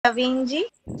Praveen ji.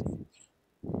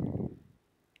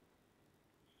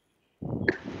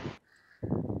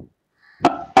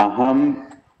 Aham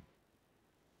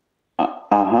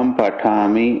Aham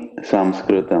Pathami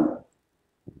Sanskritam.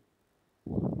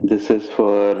 This is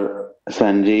for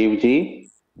Sanjeev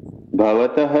ji.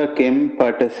 Bhavatah Kim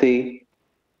Patasi.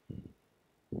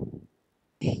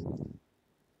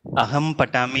 Aham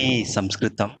patami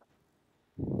Sanskritam.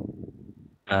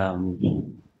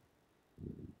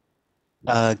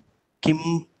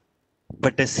 Kim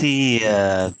patasi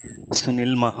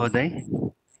Sunil Mahoday?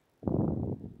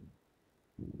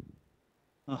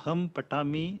 Aham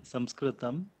patami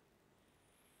Sanskritam.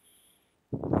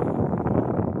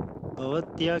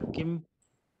 Bhavatya kim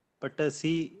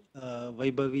patasi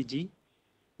Vaibhavi ji?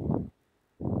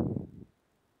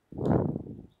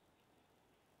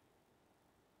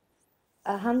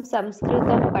 Aham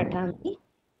Sanskritam patami.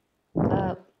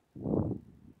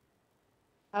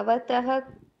 Bhavatah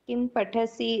kim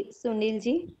pathasi Sunil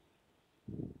ji?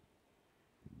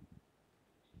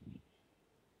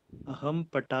 Aham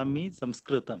patami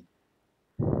Sanskritam.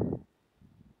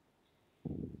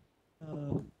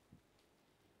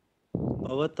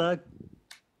 Bhavata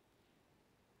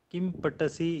kim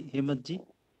patasi Hemant ji?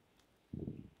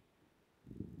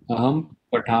 अहम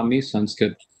पठामि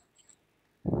संस्कृत.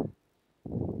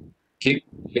 किम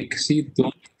लिखसी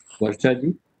तुम वर्षा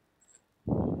जी?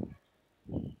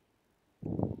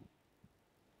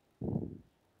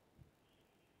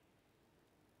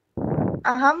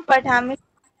 Aham padhami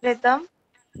Sanskritam.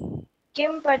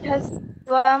 Kim pathasi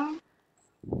tvam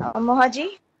Mohaji?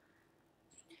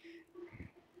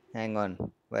 Hang on,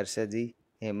 Varsha ji.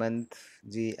 Hemant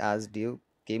ji asked you,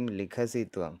 Kim likhasi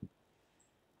tvam?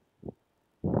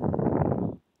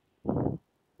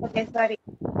 Okay, sorry.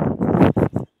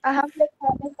 Aham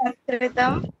padhami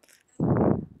Sanskritam.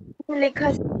 Kim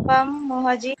likhasi tvam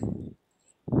Mohaji?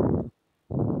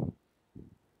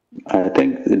 I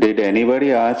think, did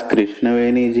anybody ask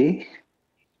Krishnaveni ji?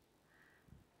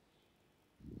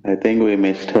 I think we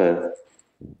missed her.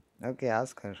 Okay,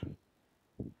 ask her.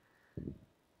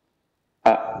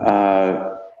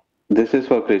 This is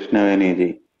for Krishnaveni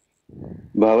ji.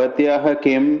 Bhavatyah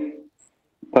Kim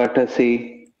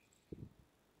Patasi.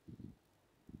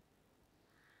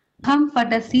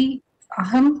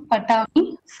 अहं पठामि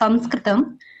संस्कृतं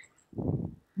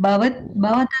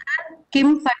भवतः किं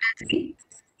पठसि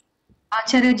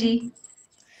आचार्य जी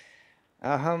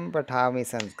Aham pathami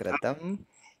Sanskritam.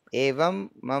 Evam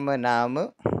mama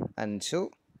naam Anshu.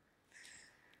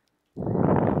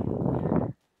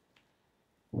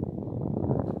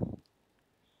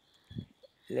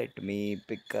 Let me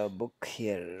pick a book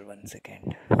here. 1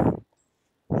 second.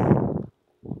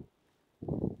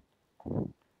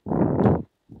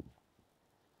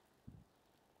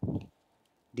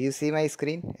 Do you see my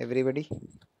screen, everybody?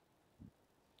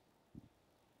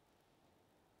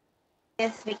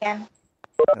 Yes, we can.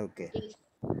 Okay.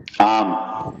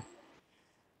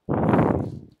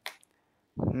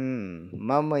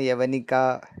 Mama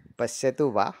yavanika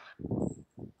pashyatu va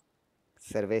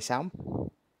sarvesham.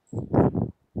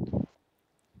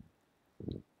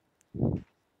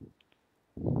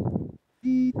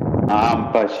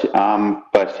 Am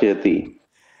Pashyati.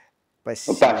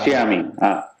 Pashyami.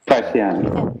 Pashyami.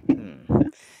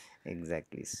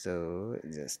 Exactly. So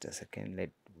just a second.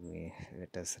 Let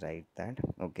us write that.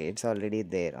 Okay, it's already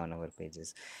there on our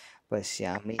pages.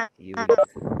 Pashyami.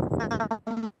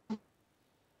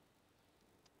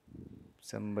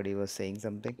 Somebody was saying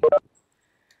something.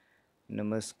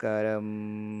 Namaskaram.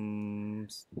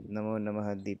 Namo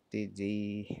Namah Deepti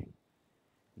ji.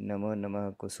 Namo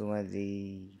Namah Kusuma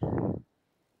ji.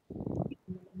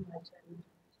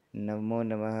 Namo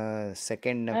Namah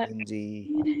Second Navin ji.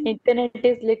 Internet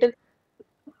is little.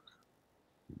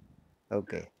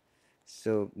 Okay.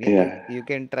 So you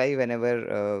can try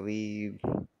whenever we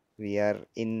are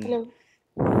in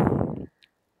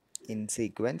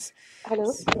sequence.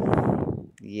 Hello.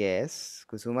 Yes,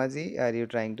 Kusuma ji, are you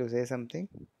trying to say something,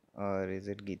 or is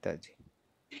it Geeta ji?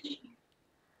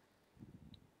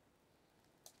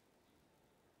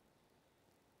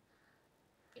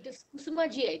 It is Kusuma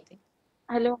ji, I think.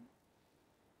 Hello.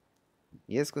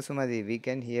 Yes, Kusuma ji, we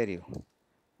can hear you.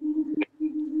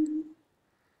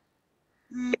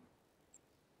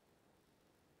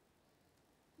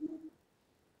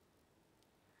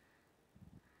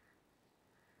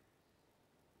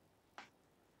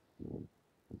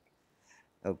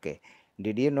 Okay.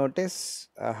 Did you notice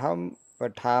aham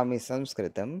pathami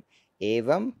sanskritam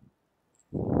evam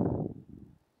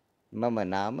mama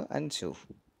naam Anshu?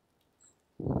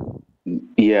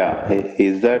 Yeah,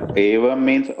 is that Eva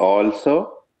means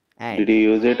also? Did you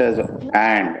use it as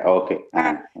and? Okay,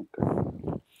 and.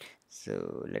 Okay.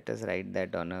 So let us write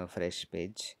that on a fresh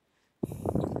page.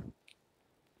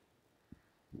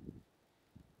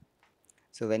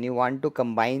 So when you want to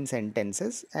combine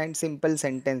sentences and simple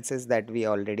sentences that we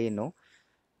already know,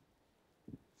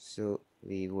 so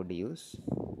we would use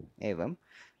evam,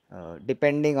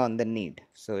 depending on the need.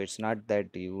 So it's not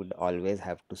that you would always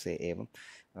have to say evam.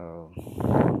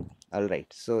 All right.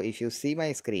 So if you see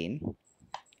my screen,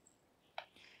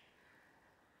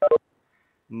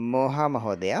 Moha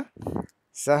Mahodaya,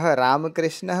 Sah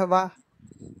Ramakrishna va.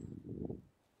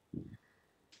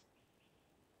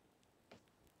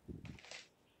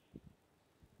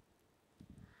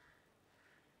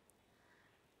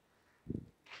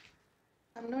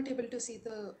 I'm not able to see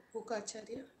the book,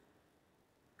 Acharya.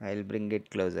 I'll bring it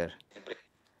closer.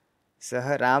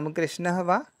 Sah Ramakrishna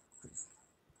va.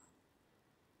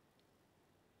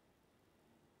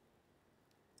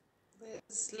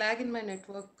 There's lag in my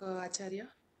network, Acharya.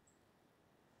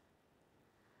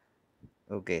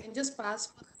 Okay. And just pass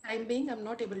for the time being. I'm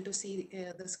not able to see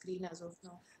the screen as of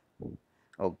now.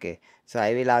 Okay. So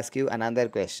I will ask you another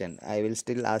question. I will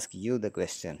still ask you the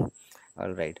question.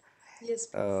 All right. Yes,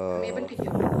 please. I'm able to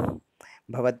hear.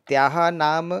 भवत्याः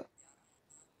नाम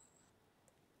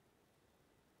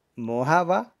मोहा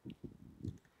वा?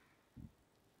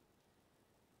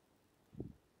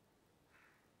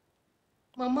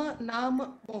 Mama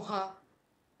Naam Moha,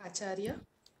 Acharya.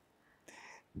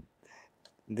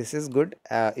 This is good.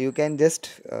 You can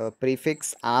just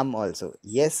prefix am also.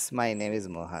 Yes, my name is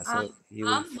Moha. So you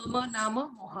will. Am Mama Nama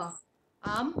Moha.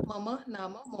 Am Mama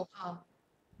Nama Moha.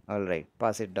 All right.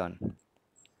 Pass it down.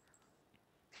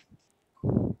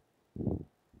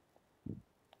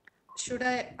 Should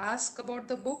I ask about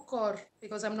the book or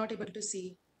because I'm not able to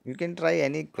see? You can try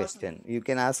any Awesome. question. You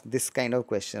can ask this kind of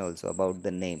question also about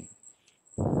the name.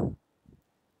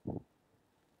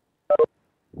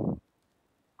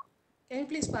 Can you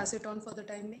please pass it on for the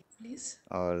time being, please?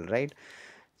 All right.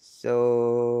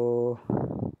 So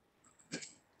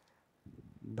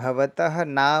भवतः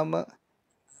नाम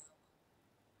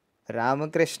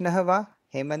रामकृष्णः वा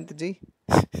हेमंत जी?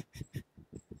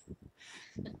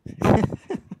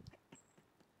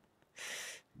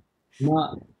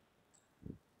 Ma,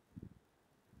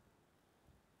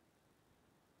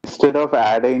 Instead of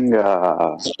adding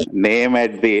name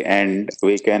at the end,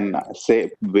 we can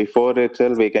say before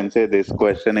itself, we can say this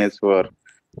question is for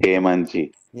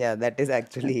Hemanji. Yeah, that is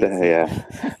actually easy. Yeah.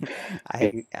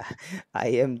 I I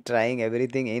am trying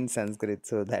everything in Sanskrit,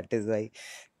 so that is why.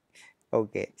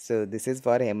 Okay, so this is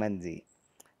for Hemant ji.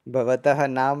 भवतः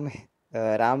नाम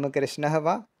रामकृष्णः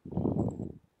वा?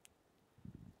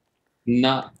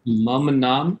 Mam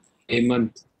Naam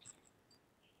Hemant.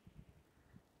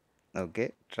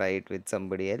 Okay, try it with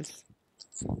somebody else.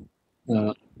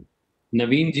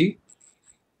 Naveen ji,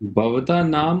 Bhavata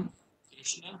Naam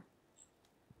Krishna.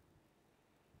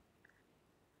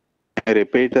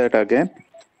 Repeat that again.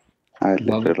 I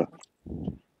Bhav- little.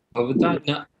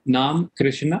 Naam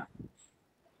Krishna.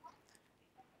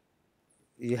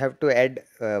 You have to add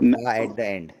N- va at the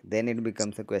end. Then it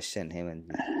becomes a question, Hemant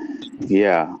ji.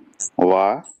 yeah.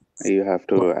 Va. You have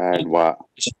to add va.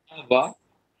 Krishna Va.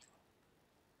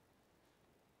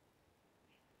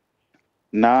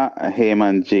 Na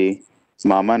Hemanji.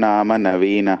 Mama Nama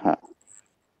Naveenaha.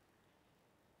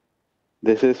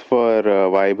 This is for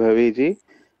Vaibhavi ji.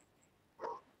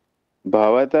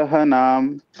 Bhavatah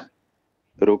Naam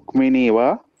Rukmini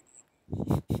va.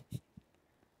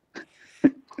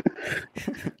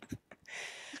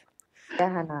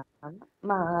 यः नाम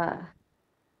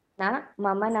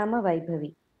मम नाम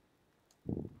वैभवी।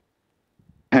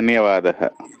 धन्यवादः.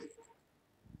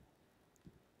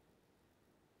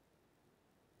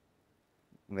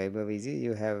 Vaibhavi ji,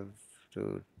 you have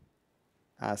to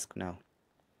ask now.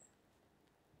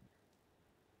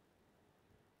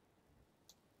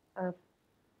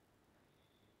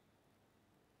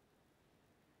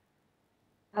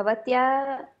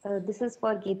 भवत्याः this is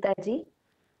for Geeta ji.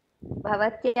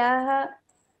 भवत्याः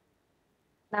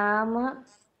नाम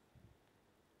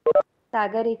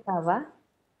सागरिका वा?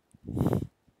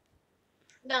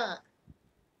 न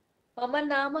मम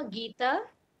नाम गीता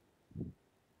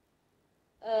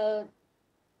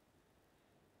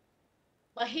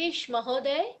महेश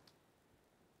महोदय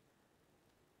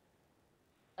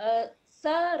स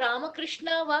रामकृष्ण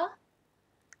वा?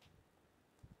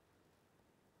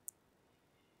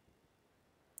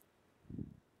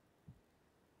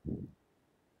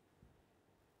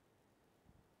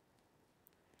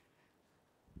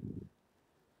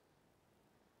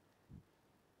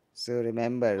 So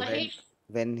remember, Mahesh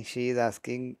when she is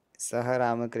asking Sah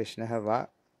Ramakrishna va,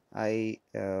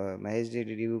 Maheshji,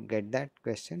 did you get that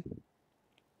question?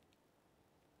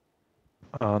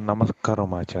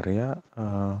 Namaskaram, Acharya.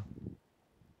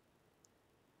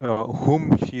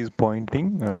 Whom she is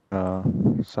pointing?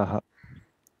 Saha.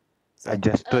 I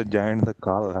just joined the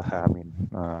call.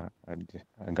 I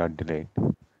got delayed.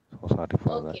 So sorry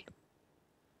for that. Okay.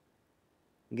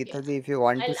 Yeah. Geetaji, if you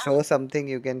want to I'll show something,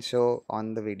 you can show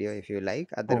on the video if you like.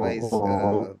 Otherwise,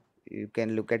 Oh, you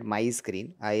can look at my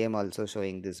screen. I am also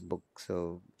showing this book.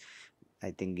 So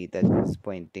I think Geetaji is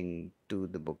pointing to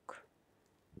the book.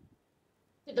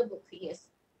 to the book. Yes.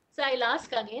 So I'll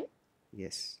ask again.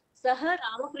 Yes. Sah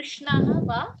Ramakrishnaः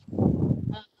va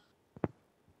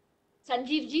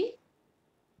Sanjeev ji?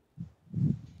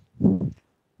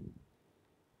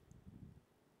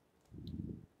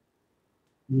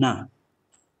 Na.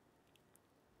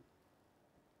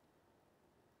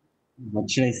 What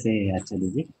should I say,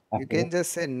 actually? You can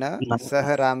just say na, Na.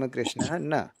 Sah Ramakrishna,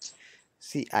 na.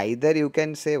 See, either you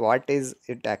can say what is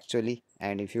it actually,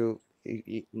 and if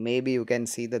maybe you can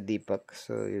see the Deepak,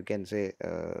 so you can say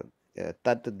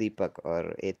Tat Deepak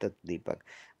or Etat Deepak.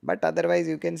 But otherwise,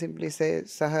 you can simply say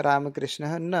Sah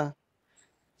Ramakrishna, na.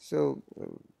 So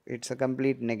it's a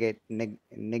complete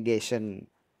negation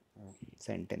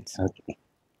sentence. Okay.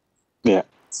 Yeah.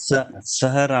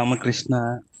 Sah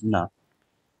Ramakrishna na.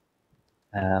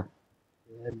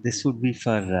 This would be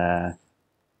for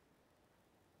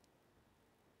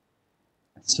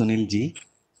Sunil ji.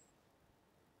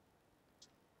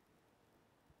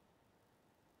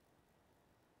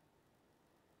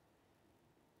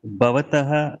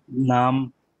 Bhavatah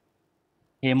naam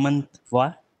Hemant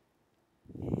va?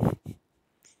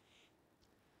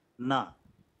 Na.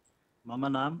 Mama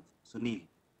naam Sunil.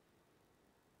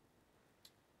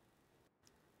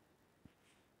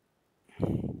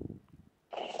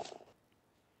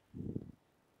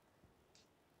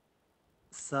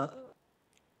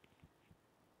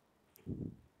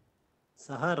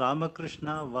 Sah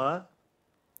Ramakrishna va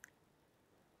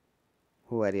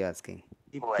Who are you asking?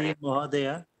 Dipti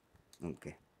Mahodaya.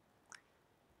 Okay.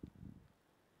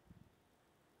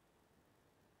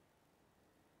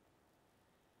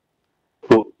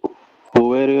 Who, who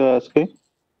were you asking?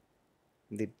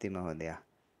 Dipti Mahodaya.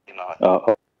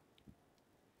 Uh,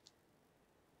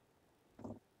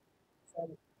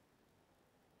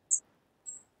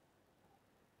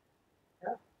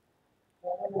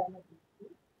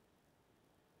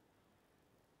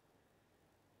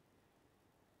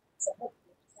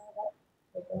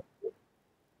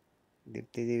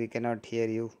 Dipti ji, we cannot hear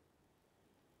you.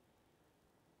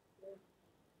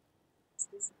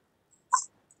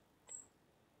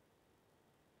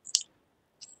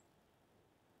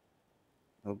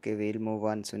 Okay, we'll move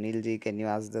on. Sunil ji, can you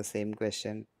ask the same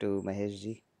question to Mahesh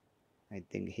ji? I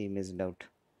think he missed out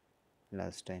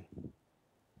last time.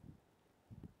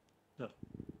 Sure.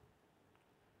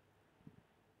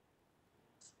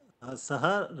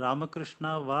 Sah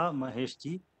Ramakrishna va Mahesh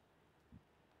ji.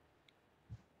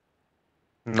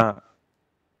 na.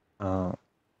 Uh,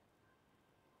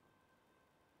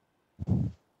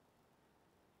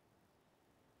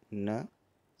 Na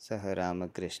Sah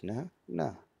Ramakrishna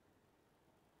na.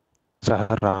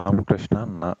 Saha Ramakrishna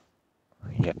na.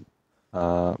 Yeah.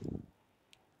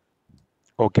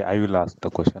 Okay, I will ask the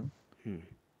question.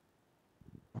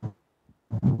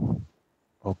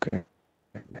 Okay.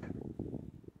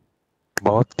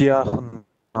 भवत्याः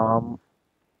नाम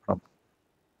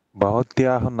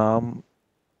भवत्याः नाम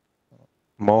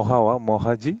मोहा वा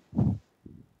मोहाजी?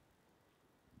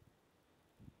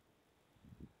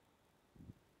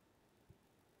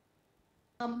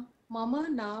 मम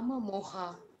नाम मोहा।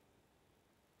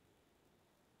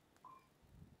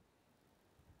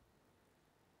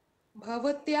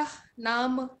 भवत्याः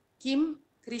नाम किं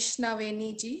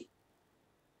कृष्णवेणी जी?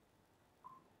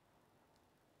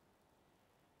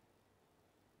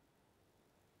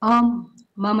 आम्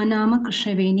मम नाम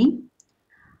कृष्णवेणी।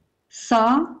 सा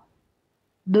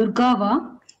दुर्गा वा?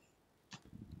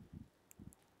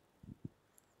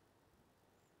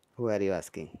 Who are you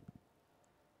asking?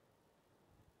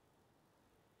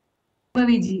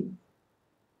 Vaibhavi ji.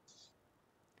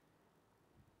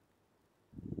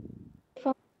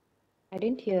 I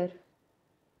didn't hear.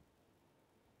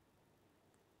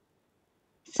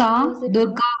 सा Who is it for?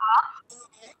 Durga वा?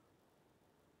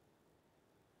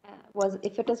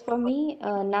 If it is for me,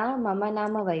 na mama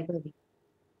nama Vaibhavi.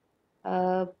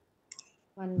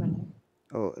 One minute.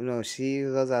 Oh, no, she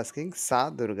was asking Sa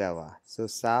Durgava. So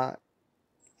Sa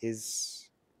is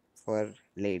for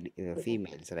lady,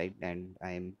 females, right? And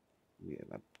I'm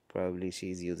probably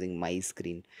she's using my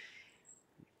screen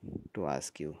to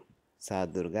ask you. Sa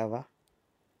Durgava.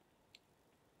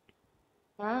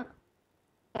 न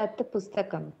तत्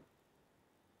पुस्तकम्.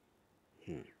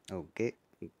 Okay.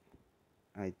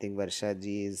 I think Varsha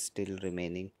ji is still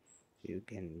remaining. You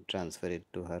can transfer it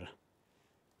to her.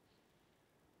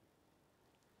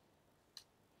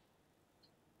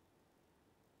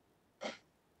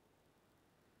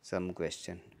 Some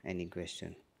question, any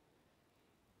question.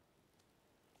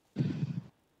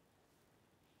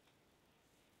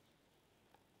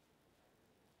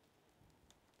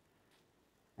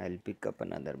 I'll pick up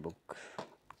another book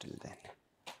till then.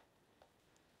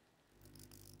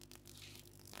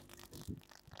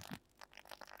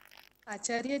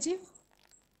 Acharya ji,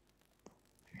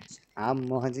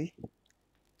 Mohaji.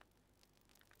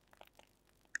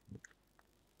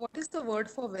 what is the word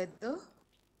for weather?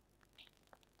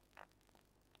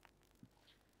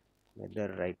 Whether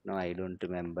right now I don't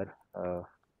remember.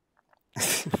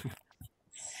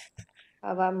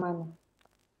 Havamana.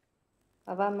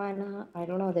 Havamana, I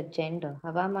don't know the gender.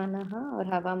 Havamanaha or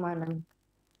Havamanam?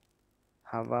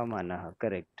 Havamanaha,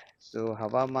 correct. So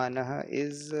Havamanaha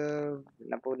is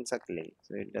Napunsakling,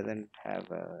 so it doesn't have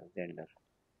a gender.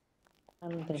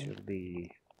 It should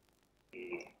be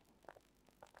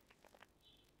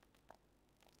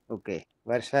okay.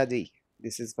 Varshaji,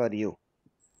 this is for you.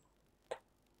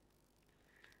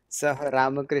 Sah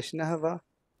Ramakrishna va?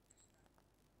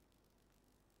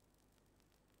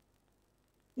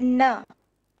 न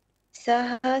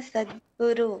सः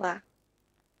सद्गुरु वा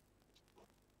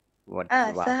What's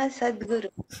va? सः सद्गुरु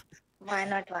why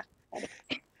not वा sorry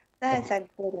सः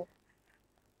सद्गुरु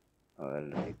All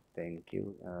right, thank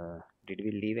you. Did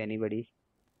we leave anybody?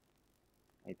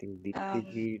 I think Dipti um,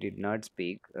 ji did not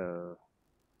speak.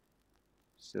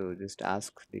 So just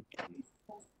ask Dipti ji.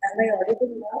 Am I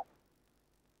audible now?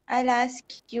 I'll ask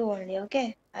you only,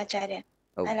 okay, Acharya.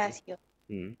 I'll Okay. ask you.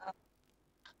 Hmm.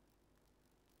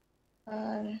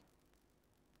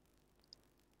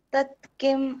 Tat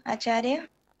kim, Acharya?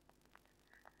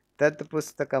 Tat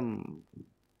pustakam,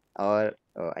 or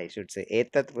I should say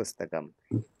etat pustakam.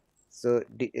 So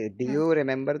do you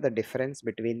remember the difference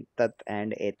between tat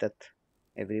and etat?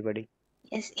 Everybody?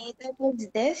 Yes, etat is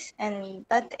this and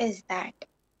tat is that.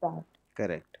 That.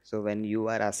 Correct. So when you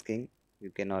are asking,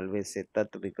 you can always say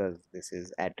tat because this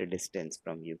is at a distance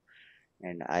from you.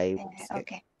 And I would say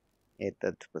Okay.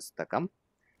 etat pustakam.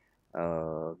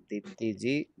 Dipti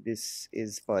ji, this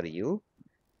is for you.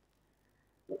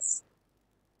 Yes.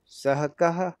 Sah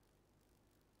kaha?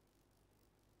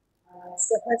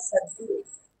 Sah Sadguru.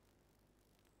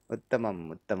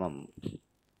 Uttamam, uttamam.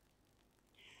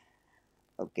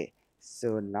 Okay.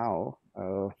 So now,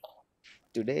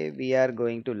 today we are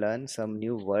going to learn some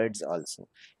new words also,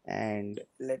 and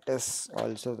let us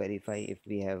also verify if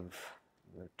we have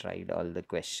tried all the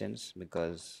questions,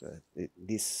 because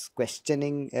this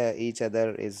questioning each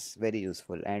other is very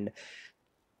useful. And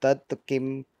tat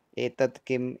kim, etat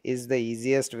kim is the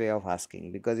easiest way of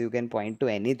asking, because you can point to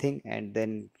anything and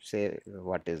then say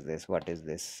what is this, what is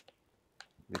this,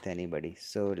 with anybody.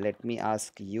 So let me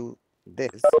ask you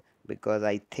this, because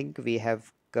I think we have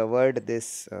covered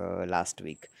this last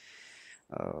week.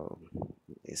 Uh,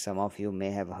 some of you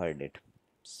may have heard it.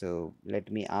 So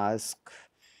let me ask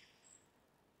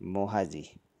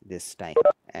Mohaji this time,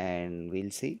 and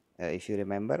we'll see if you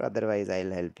remember. Otherwise,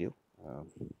 I'll help you.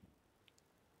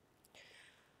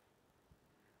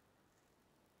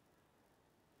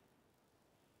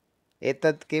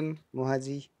 Etat kim,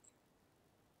 Mohaji?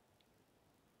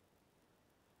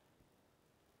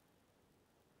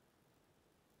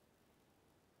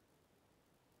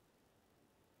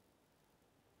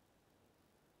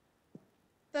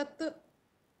 Tat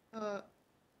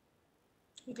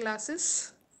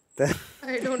glasses.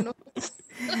 I don't know.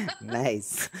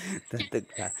 Nice.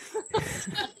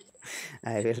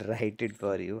 I will write it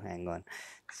for you. Hang on.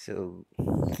 So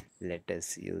let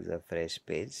us use a fresh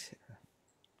page.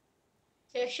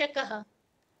 चषकः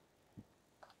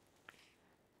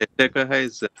Chashakaha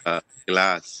is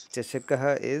glass.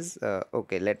 Chashakaha is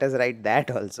okay. Let us write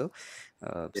that also,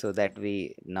 so that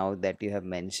we, now that you have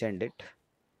mentioned it.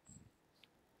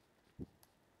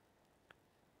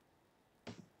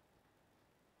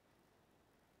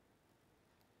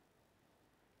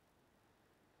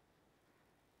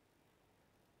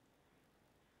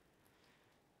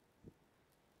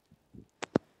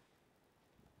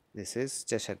 This is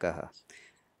Chashakaha.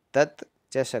 Tat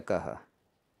Chashakaha.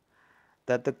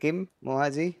 Tat kim,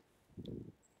 Mohaji?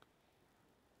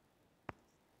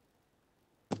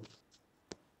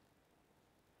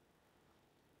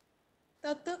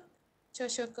 Tat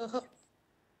chashakah.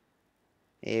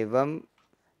 Evam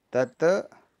tat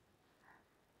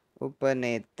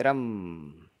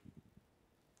upanetram.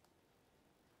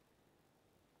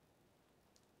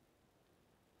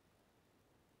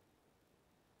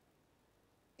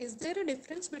 Is there a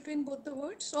difference between both the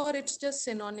words or it's just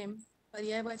synonym?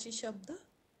 पर्यायवाची शब्द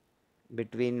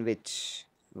Between which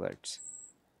words?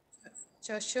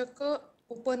 चषक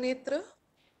उपनेत्र.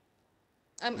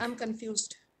 I'm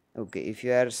confused. Okay, if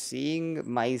you are seeing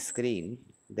my screen,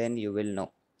 then you will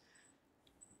know.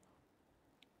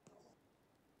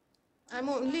 I'm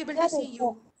only able to see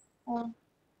you.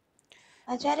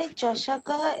 Acharya,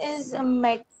 chashaka is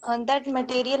that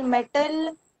material,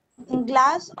 metal,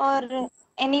 glass, or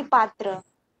any patra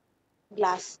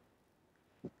glass.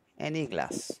 Any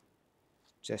glass.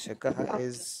 Chashaka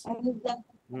is. Any glass.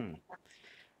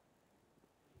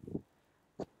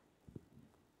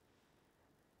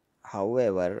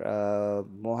 However,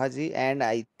 Mohaji, and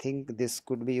I think this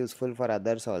could be useful for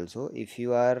others also. If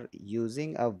you are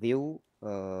using a view,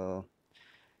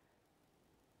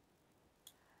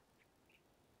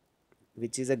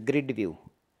 which is a grid view.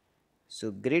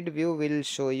 So grid view will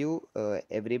show you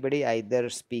everybody either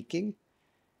speaking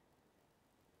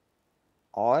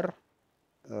or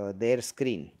their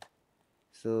screen.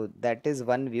 So that is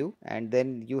one view, and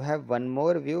then you have one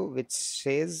more view which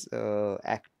says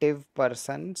active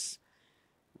persons.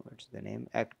 What's the name?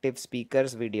 Active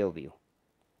speakers video view.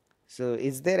 So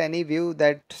is there any view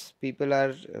that people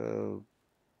are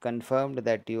confirmed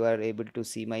that you are able to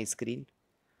see my screen,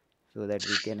 so that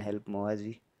we can help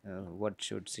Mohaji? What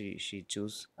should she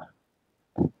choose?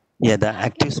 Yeah, the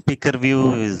active speaker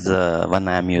view is one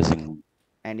I'm using.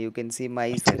 And you can see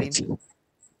my screen?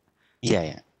 Yeah,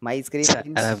 yeah. My screen So,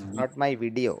 means not my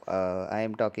video. I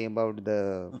am talking about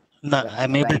the. no,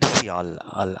 I'm able to see all.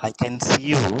 I can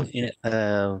see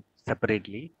you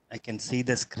separately. I can see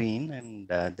the screen, and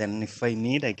then if I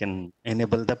need, I can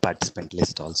enable the participant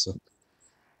list also.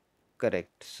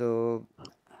 Correct. So,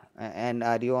 and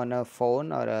are you on a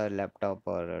phone or a laptop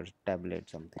or a tablet,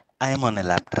 something? I am on a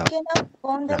laptop. In a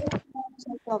phone, there is no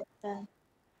such option.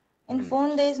 In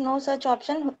phone, there is no such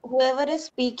option. Whoever is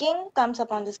speaking comes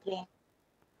up on the screen.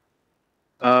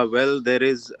 Well, there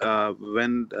is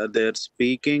when they're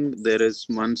speaking, there is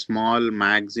one small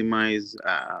maximize,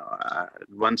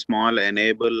 one small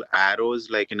enable arrows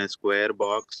like in a square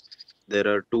box. There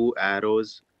are two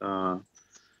arrows.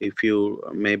 If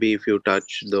you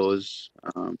touch those,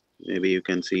 maybe you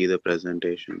can see the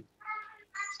presentation,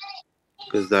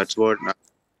 because that's what I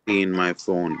see in my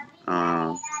phone.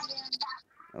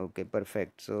 Okay,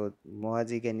 perfect. So,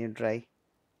 Mohaji, can you try?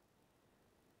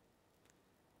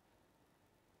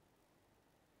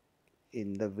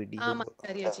 In the video.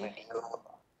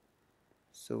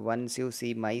 So once you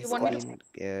see my screen,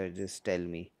 just tell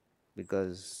me,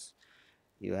 because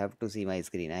you have to see my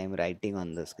screen. I am writing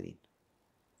on the screen.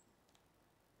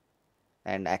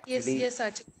 And actually, Yes,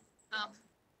 actually.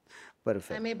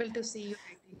 perfect. I'm able to see you.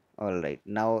 All right.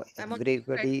 Now,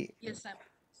 everybody, Yes,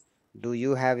 do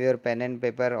you have your pen and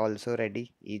paper also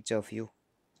ready, each of you?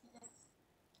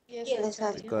 Yes,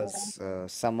 Because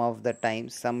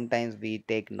sometimes we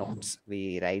take notes,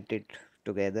 we write it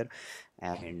together,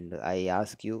 and I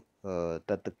ask you,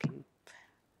 Tatkin,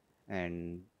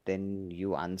 and then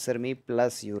you answer me,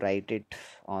 plus you write it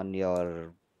on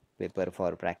your paper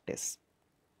for practice.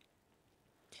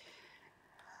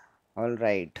 All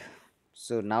right.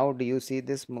 So now do you see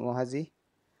this, Mohaji?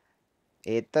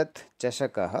 Etat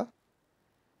chashakah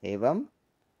evam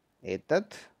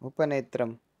etat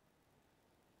upanetram.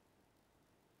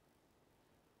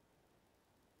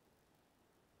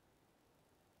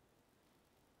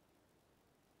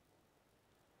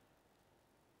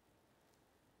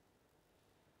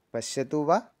 Pashyatu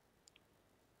va,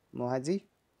 Mohaji?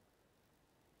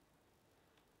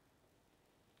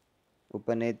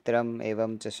 Upanetram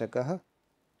evam chashakah.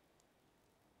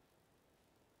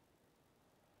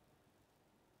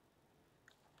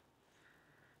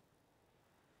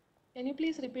 Can you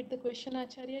please repeat the question,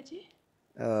 Acharya ji?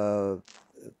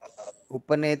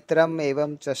 Upanetram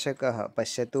evam chashakah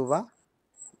pashyatu va,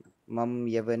 mam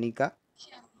yavanika.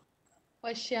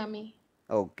 Pashyami.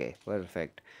 Okay,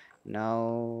 perfect.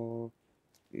 Now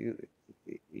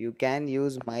you can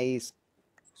use my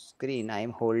screen. I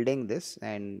am holding this,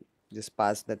 and just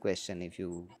pass the question if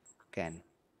you can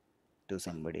to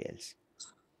somebody else.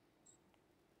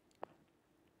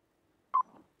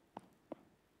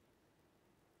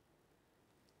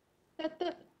 तत्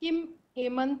किं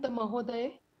हेमंत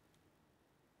महोदय?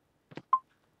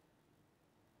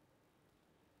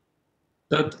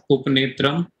 तत्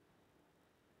उपनेत्रम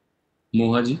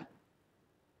मोहाजी.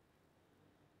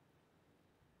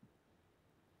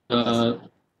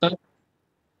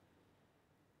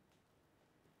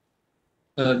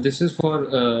 This is for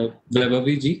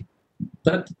Vaibhavi ji.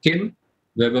 Tat kim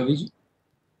Vaibhavi ji?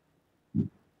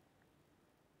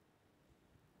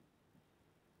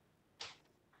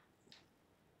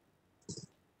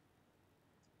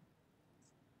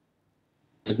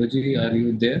 Babaji, are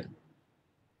you there?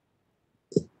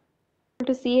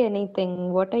 To see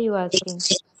anything. What are you asking?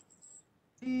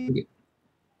 Okay.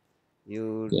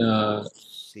 You Uh,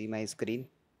 see my screen,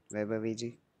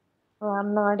 Vaibhaviji? Oh,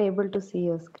 I'm not able to see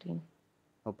your screen.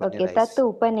 Open your Okay, eyes. Tattu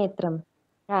Upanetram.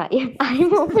 Yeah,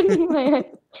 I'm opening my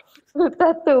eyes.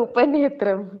 Tattu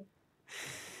Upanetram.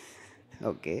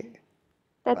 Okay.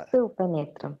 Tattu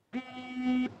Upanetram.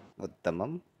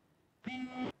 Uttamam.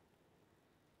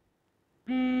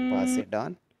 Pass it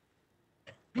on.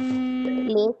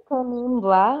 Lekhanim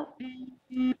va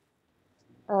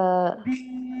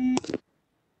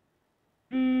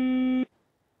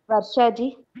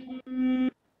Varshaji.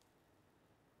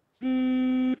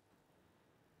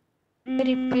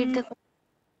 Repeat the question.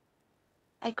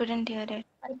 I couldn't hear it.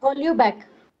 I'll call you back.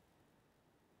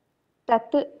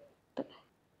 Tattu.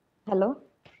 Hello?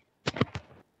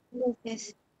 Yes,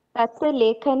 yes. Tattu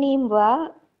Lekhanim va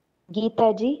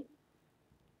Geetaji.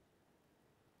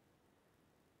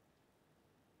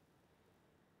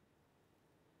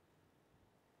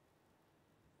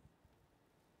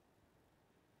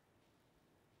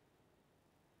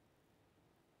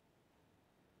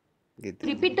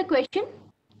 Repeat the question.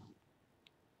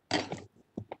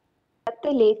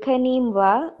 Tattu Lekhanim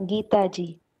va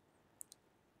Geetaji.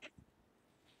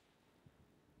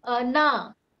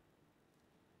 Na.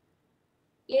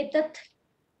 Etat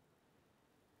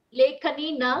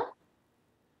लेखनी न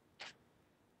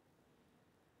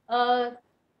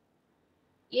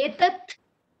एतत्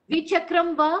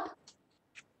द्विचक्रं वा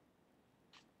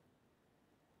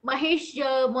महेश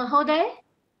महोदय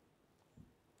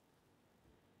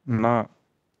न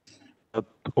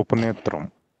तत् उपनेत्रम्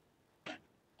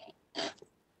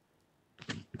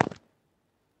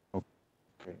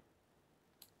okay.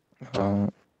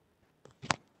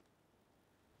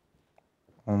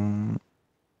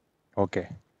 Okay,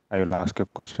 I will ask a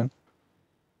question.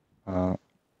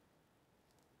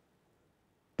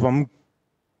 त्वं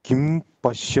किं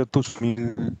पश्यतु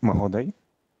सुनील महोदय?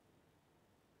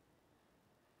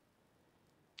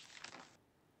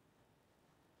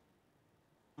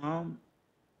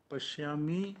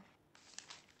 पश्यामि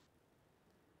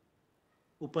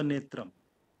उपनेत्रम्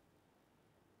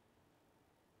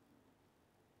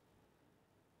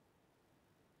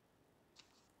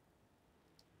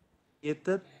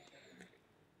एतत्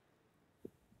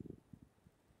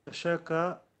चषका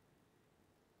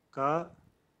का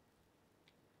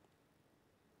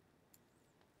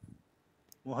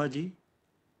मोहजी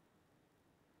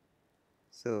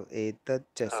So, etat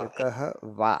chashakah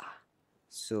va.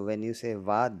 So, when you say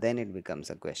va, then it becomes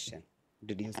a question.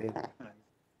 Did you say?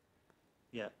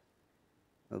 Yeah.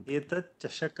 Okay. एतत्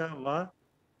चषका वा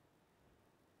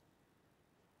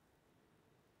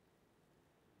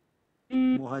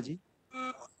मोहजी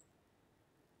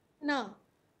न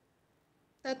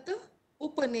तत्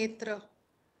उपनेत्र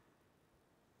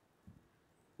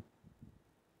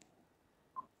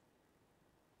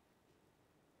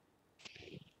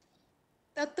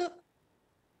तत्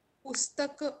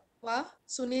पुस्तक वा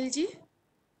सुनील जी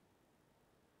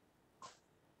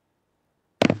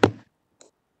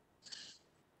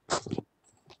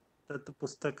तत्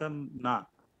पुस्तकं न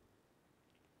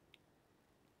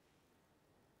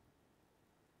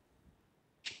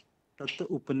तत्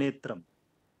उपनेत्रम्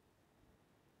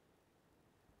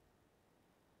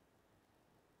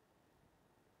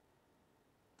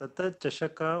तत्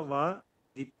चषका वा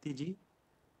दीप्ति जी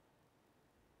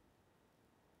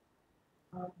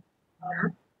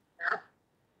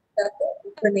तत्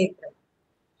उपनेत्रम्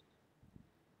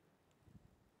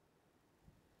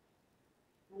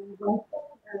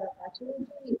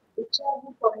actually, which are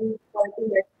you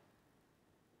pointing at?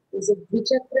 Is it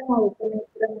Dvichakram or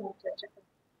Upanetram or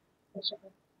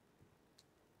Chashakam?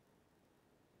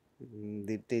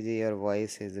 Dipti ji, your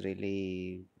voice is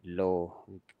really low.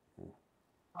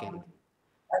 Can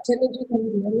Actually, can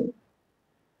you hear me?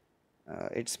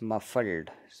 it's muffled,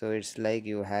 so it's like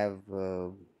you have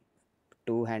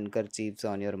two handkerchiefs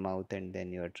on your mouth and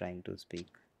then you are trying to speak.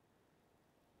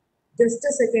 Just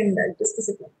a second, just a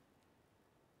second.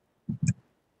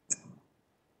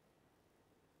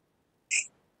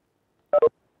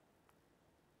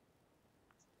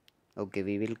 Okay,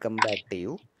 we will come back to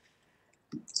you.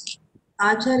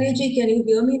 Acharya ji, can you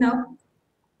hear me now?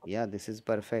 Yeah, this is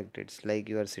perfect. It's like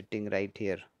you are sitting right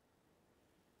here.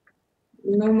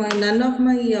 No, none of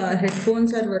my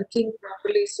headphones are working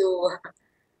properly, so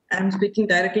I'm speaking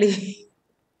directly.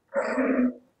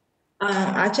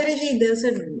 Acharya ji,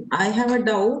 I have a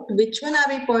doubt. Which one are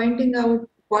we pointing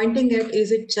at?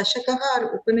 Is it Chashakaha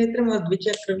or Upanetram or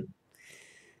Dvichakram?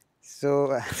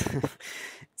 So,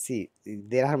 See,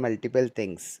 there are multiple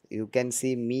things. You can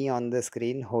see me on the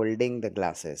screen holding the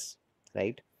glasses,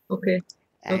 right? Okay.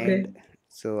 And Okay.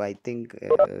 so I think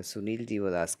Sunil ji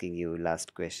was asking you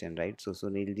last question, right? So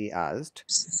Sunil ji asked,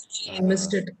 I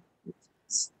missed it.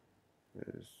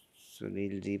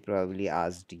 Sunil ji probably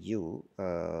asked you,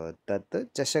 Tat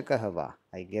Chashakah va?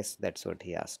 I guess that's what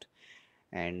he asked.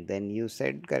 And then you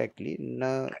said correctly,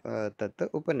 Na Tat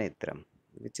Upanetram,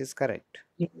 which is correct.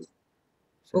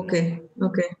 So Okay.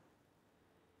 Okay.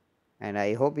 and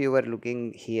I hope you were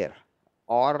looking here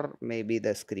or maybe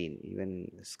the screen. Even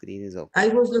the screen is I okay.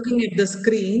 was looking at the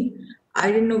screen.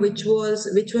 I didn't know which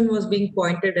one was being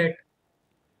pointed at.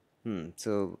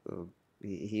 So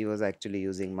he was actually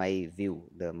using my view,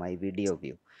 my video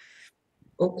view.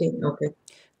 Okay. Okay.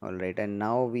 All right, and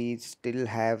now we still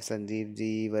have Sanjeev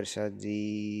ji, Varsha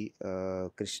ji,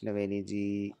 Krishnaveni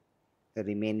ji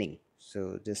remaining.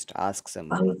 So just ask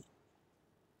somebody.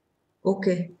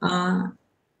 Okay. I'm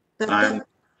Tata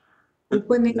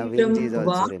Naveen ji is Upanetram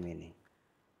also va remaining.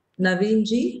 Naveen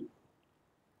ji.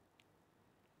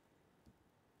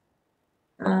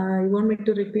 You want me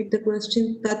to repeat the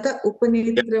question? Tata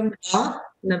Upanetram va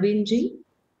Naveen ji.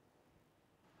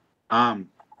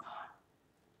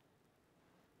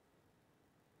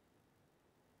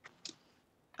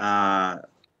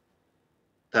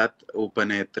 Tat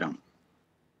Upanetram.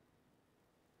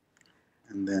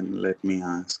 And then let me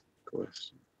ask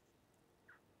question.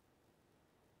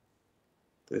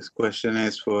 This question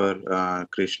is for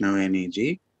Krishnaveni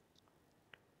ji.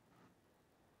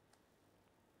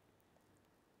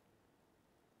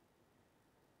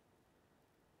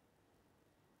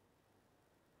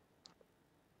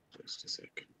 Just a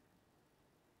second.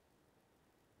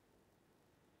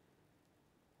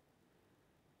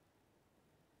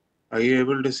 Are you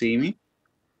able to see me?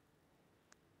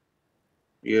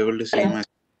 You able to see my?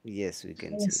 Yes, we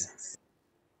can see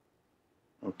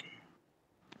you. Okay.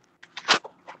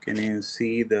 Can you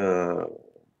see the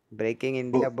Breaking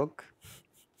India book?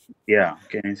 Yeah.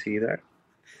 Can you see that?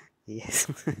 Yes.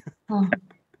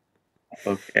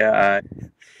 Okay.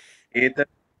 Etat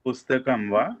pustakam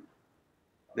va?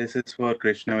 This is for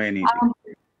Krishnaveni ji.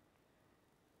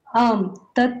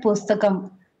 Tat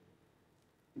pustakam.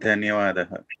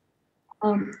 धन्यवादः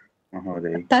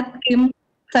महोदय. Tat kim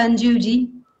Sanjeev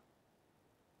ji.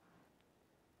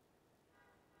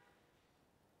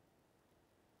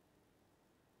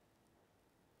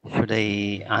 Should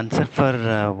I answer for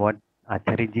what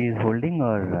Acharya ji is holding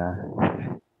or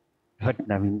what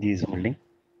Naveen ji is holding?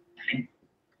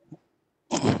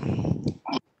 I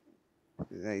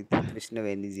think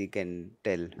Krishnaveni ji can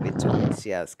tell which one is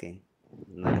she asking.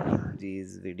 Naveen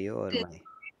ji's video or my?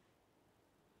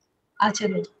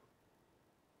 Acharya.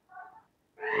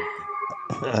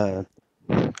 Okay.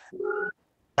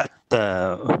 Tat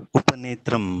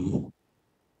Upanetram.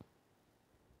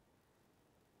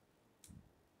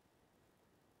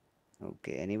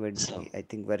 Okay, anybody? So, I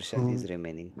think Varsha ji is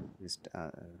remaining. Just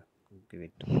give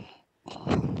it.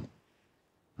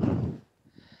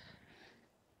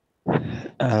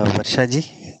 Varsha ji,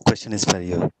 question is for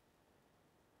you.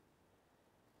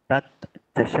 Tat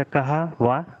Chashakaha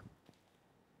va?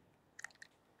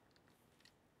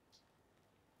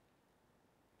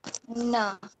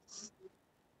 Na.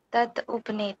 Tat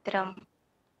Upanetram.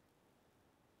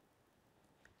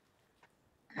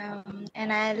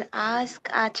 And I'll ask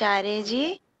Acharya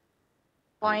ji,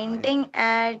 pointing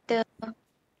at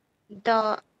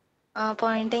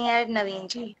pointing at Naveen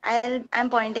ji. I'm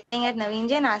pointing at Naveen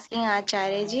ji and asking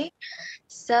Acharya ji,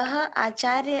 Sah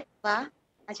Acharya va?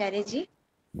 Acharya ji.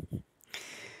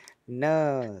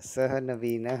 Na Sah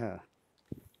Naveenah.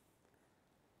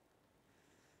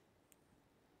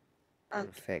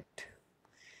 Perfect.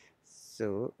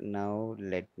 So now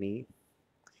let me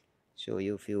show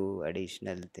you few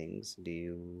additional things.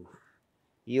 You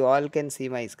all can see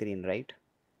my screen, right?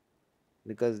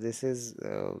 Because this is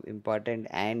important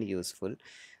and useful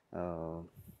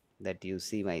that you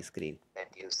see my screen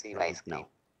right now.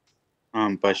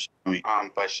 Pashyami.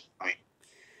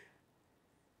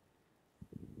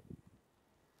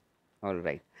 All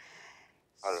right.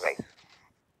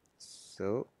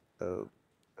 So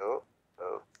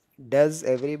does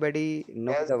everybody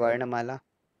know the Varnamala?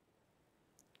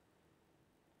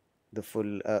 The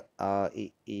full A,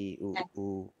 I,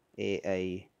 U, A,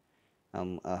 I,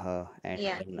 aha, and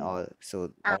then all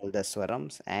the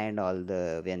swarams and all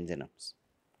the vyanjanams.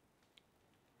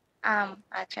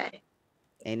 Acharya.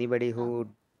 Anybody who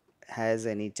has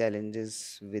any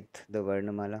challenges with the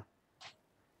Varnamala?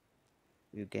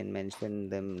 You can mention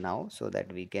them now so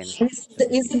that we can. Is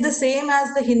it the same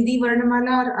as the Hindi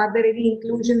Varnamala or are there any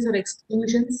inclusions or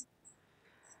exclusions?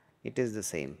 It is the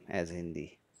same as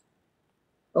Hindi.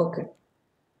 Okay.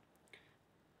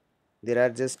 There are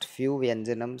just few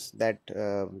Vyanjanams that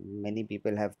many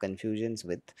people have confusions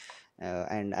with,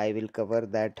 and I will cover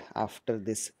that after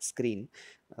this screen.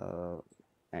 Uh,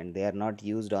 and they are not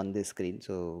used on this screen,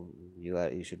 so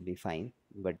you should be fine.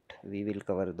 But we will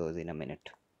cover those in a minute.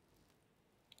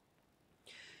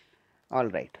 All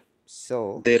right.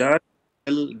 So There are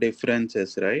still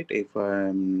differences, right? If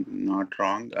I'm not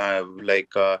wrong,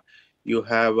 you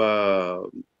have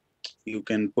you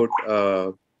can put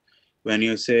when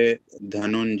you say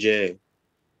Dhanunjay,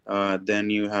 then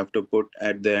you have to put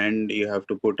at the end. You have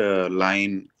to put a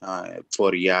line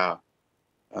for ya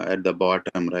at the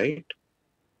bottom, right?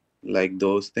 Like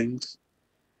those things.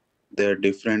 They're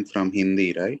different from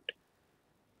Hindi, right?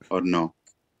 Or no?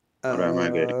 Or am I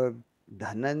getting? uh,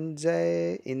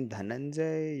 in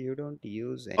Dhananjay, you don't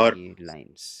use Or any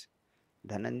lines. or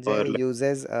Dhananjay like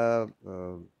uses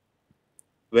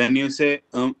when you say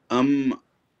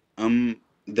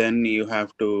then you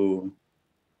have to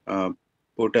uh,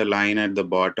 put a line at the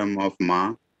bottom of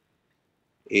ma.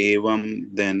 Evam,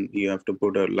 then you have to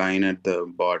put a line at the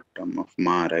bottom of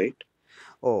ma, right?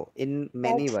 in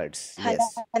many That's words,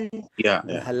 yes. halan. Yeah,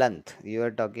 The yeah, halant, you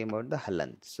are talking about the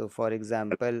halant. So, for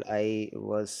example, I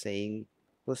was saying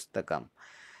pustakam.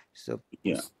 So,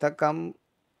 yeah. pustakam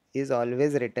is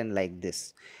always written like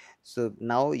this. So,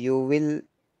 now you will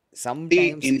See,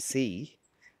 sometimes see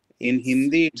in it's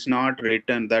Hindi, it's not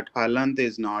written that halant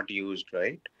is not used,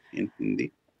 right? In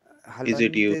Hindi, is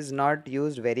it halant used? is not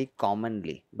used very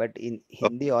commonly, but in Oh,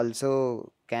 Hindi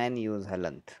also can use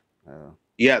halant.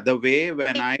 yeah, the way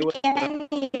Can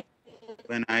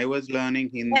when I was learning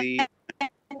Hindi,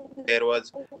 there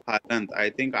was halant. I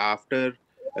think after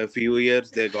a few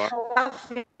years, they got.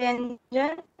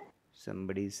 Vyanjan.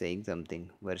 Somebody is saying something.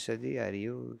 Varshaji, are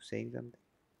you saying something?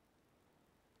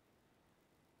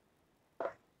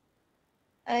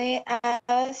 I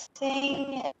was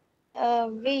saying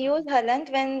we use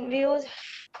halant when we use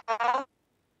half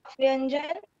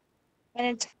Vyanjan when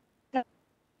it's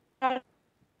not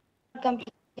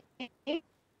complete.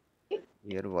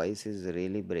 Your voice is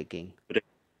really breaking.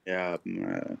 Yeah,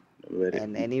 very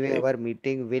And anyway, like our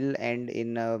meeting will end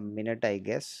in a minute, I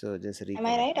guess. So just Am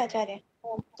I right, reconnect. Acharya?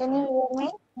 Can you hear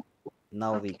me?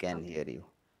 Now we Okay. can hear you.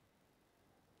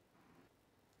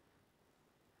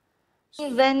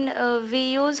 When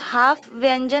we use half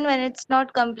Vyanjan when it's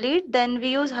not complete, then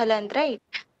we use halant, right?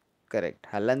 Correct.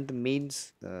 Halant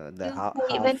means the When half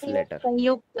we use letter.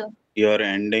 Sanyukta. you're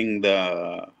ending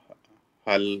the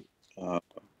hull uh,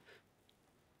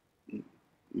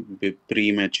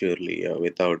 prematurely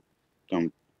without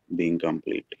com- being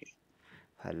complete.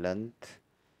 Halant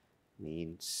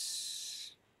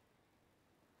means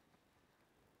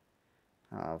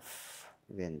half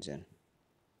Vyanjan.